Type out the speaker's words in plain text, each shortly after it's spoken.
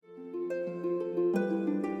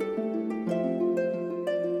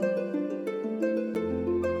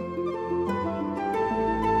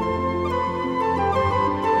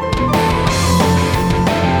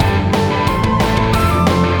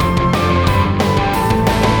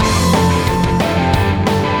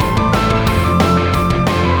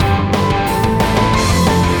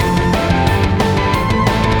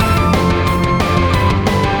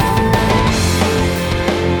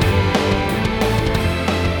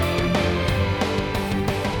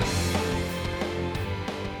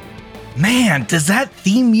Man, does that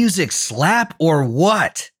theme music slap or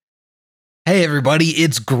what? Hey everybody,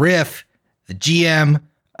 it's Griff, the GM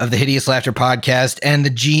of the Hideous Laughter podcast and the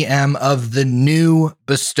GM of the new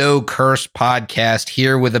Bestow Curse podcast,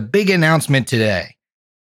 here with a big announcement today.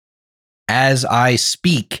 As I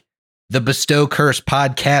speak, the Bestow Curse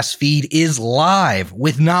podcast feed is live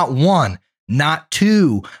with not one, not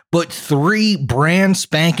two, but 3 brand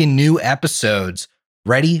spanking new episodes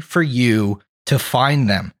ready for you to find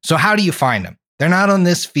them. So how do you find them? They're not on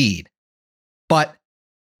this feed, but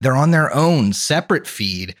they're on their own separate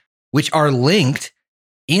feed, which are linked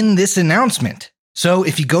in this announcement. So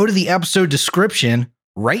if you go to the episode description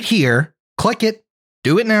right here, click it,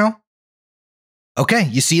 do it now. Okay,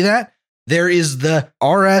 you see that? There is the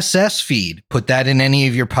RSS feed. Put that in any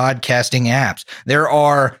of your podcasting apps. There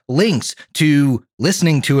are links to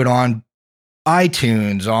listening to it on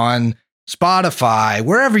iTunes, on Spotify,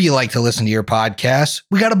 wherever you like to listen to your podcasts.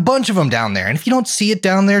 We got a bunch of them down there. And if you don't see it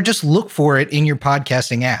down there, just look for it in your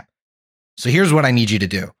podcasting app. So here's what I need you to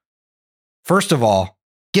do. First of all,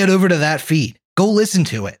 get over to that feed. Go listen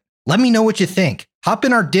to it. Let me know what you think. Hop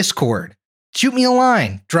in our Discord. Shoot me a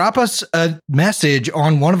line. Drop us a message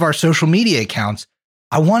on one of our social media accounts.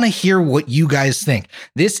 I want to hear what you guys think.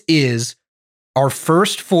 This is our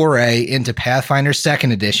first foray into Pathfinder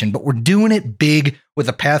 2nd Edition, but we're doing it big with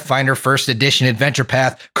a Pathfinder 1st Edition Adventure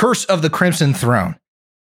Path, Curse of the Crimson Throne.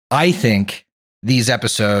 I think these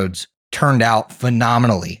episodes turned out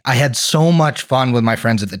phenomenally. I had so much fun with my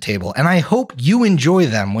friends at the table, and I hope you enjoy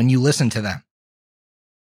them when you listen to them.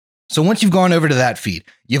 So once you've gone over to that feed,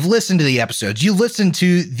 you've listened to the episodes, you listened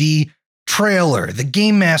to the trailer, the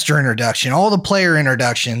Game Master introduction, all the player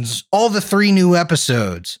introductions, all the 3 new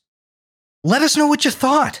episodes. Let us know what you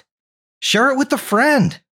thought. Share it with a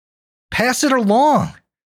friend. Pass it along.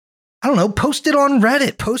 I don't know, post it on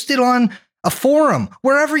Reddit, post it on a forum,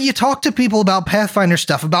 wherever you talk to people about Pathfinder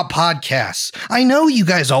stuff, about podcasts. I know you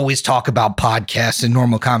guys always talk about podcasts in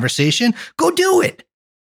normal conversation. Go do it.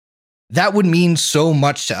 That would mean so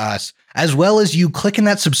much to us, as well as you clicking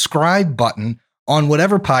that subscribe button on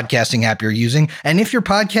whatever podcasting app you're using. And if your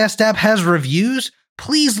podcast app has reviews,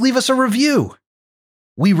 please leave us a review.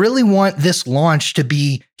 We really want this launch to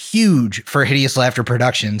be huge for Hideous Laughter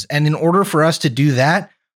Productions. And in order for us to do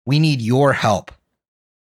that, we need your help.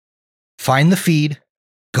 Find the feed,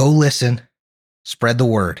 go listen, spread the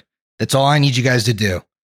word. That's all I need you guys to do.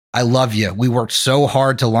 I love you. We worked so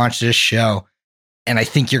hard to launch this show, and I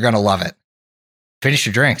think you're going to love it. Finish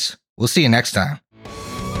your drinks. We'll see you next time.